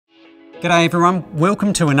G'day everyone,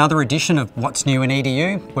 welcome to another edition of What's New in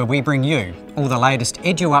EDU, where we bring you all the latest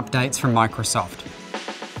EDU updates from Microsoft.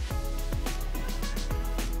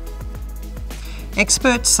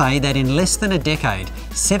 Experts say that in less than a decade,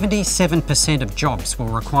 77% of jobs will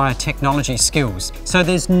require technology skills, so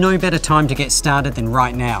there's no better time to get started than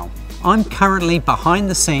right now. I'm currently behind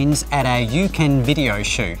the scenes at our You Can video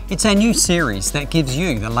shoot. It's our new series that gives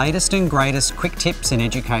you the latest and greatest quick tips in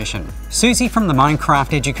education. Susie from the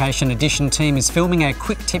Minecraft Education Edition team is filming a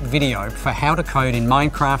quick tip video for how to code in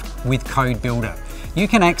Minecraft with Code Builder. You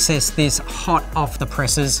can access this hot off the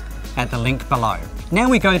presses at the link below. Now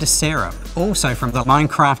we go to Sarah, also from the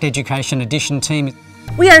Minecraft Education Edition team.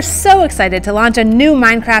 We are so excited to launch a new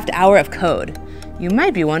Minecraft Hour of Code. You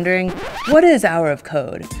might be wondering, what is Hour of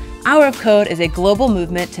Code? Hour of Code is a global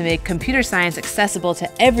movement to make computer science accessible to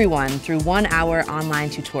everyone through 1-hour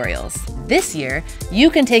online tutorials. This year,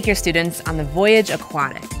 you can take your students on the Voyage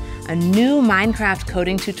Aquatic, a new Minecraft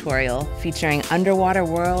coding tutorial featuring underwater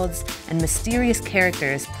worlds and mysterious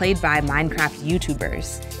characters played by Minecraft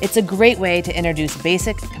YouTubers. It's a great way to introduce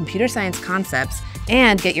basic computer science concepts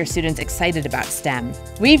and get your students excited about STEM.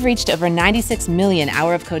 We've reached over 96 million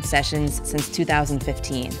Hour of Code sessions since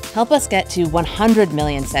 2015. Help us get to 100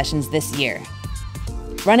 million sessions this year.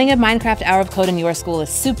 Running a Minecraft Hour of Code in your school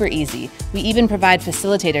is super easy. We even provide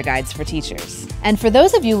facilitator guides for teachers. And for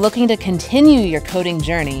those of you looking to continue your coding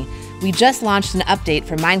journey, we just launched an update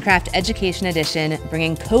for Minecraft Education Edition,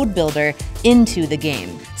 bringing Code Builder into the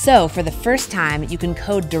game. So for the first time, you can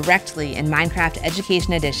code directly in Minecraft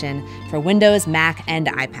Education Edition for Windows, Mac, and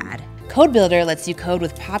iPad. Code Builder lets you code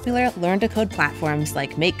with popular learn-to-code platforms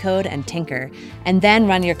like MakeCode and Tinker, and then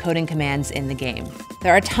run your coding commands in the game.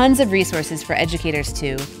 There are tons of resources for educators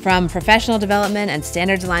too. From professional development and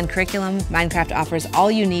standards-aligned curriculum, Minecraft offers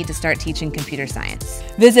all you need to start teaching computer science.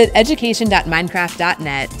 Visit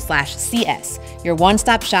education.minecraft.net/CS, your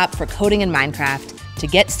one-stop shop for coding in Minecraft, to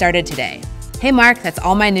get started today. Hey Mark, that's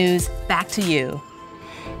all my news. Back to you.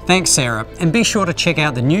 Thanks Sarah, and be sure to check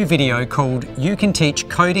out the new video called You Can Teach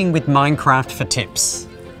Coding with Minecraft for Tips.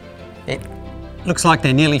 It looks like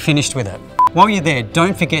they're nearly finished with it. While you're there,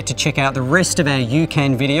 don't forget to check out the rest of our You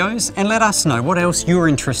Can videos and let us know what else you're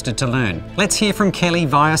interested to learn. Let's hear from Kelly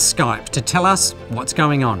via Skype to tell us what's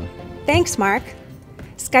going on. Thanks, Mark.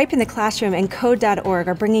 Skype in the Classroom and Code.org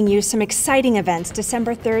are bringing you some exciting events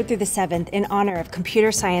December 3rd through the 7th in honor of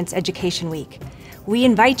Computer Science Education Week. We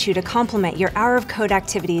invite you to complement your Hour of Code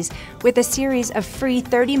activities with a series of free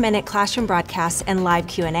 30-minute classroom broadcasts and live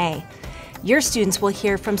Q&A. Your students will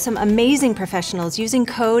hear from some amazing professionals using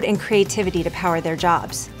code and creativity to power their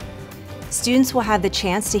jobs. Students will have the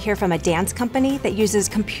chance to hear from a dance company that uses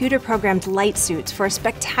computer-programmed light suits for a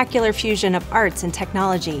spectacular fusion of arts and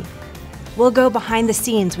technology. We'll go behind the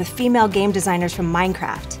scenes with female game designers from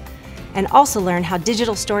Minecraft, and also learn how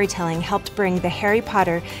digital storytelling helped bring the Harry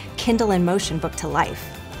Potter Kindle in Motion book to life.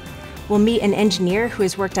 We'll meet an engineer who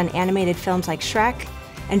has worked on animated films like Shrek,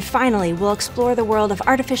 and finally, we'll explore the world of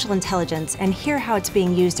artificial intelligence and hear how it's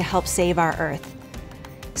being used to help save our Earth.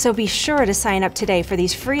 So be sure to sign up today for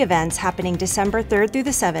these free events happening December 3rd through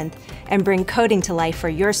the 7th and bring coding to life for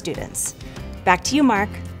your students. Back to you, Mark.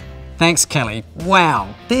 Thanks Kelly.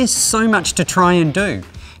 Wow, there's so much to try and do.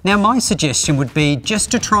 Now my suggestion would be just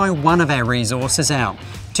to try one of our resources out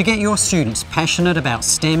to get your students passionate about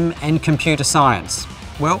STEM and computer science.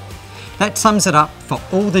 Well, that sums it up for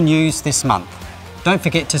all the news this month. Don't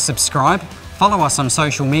forget to subscribe, follow us on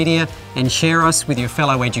social media and share us with your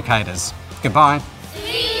fellow educators. Goodbye.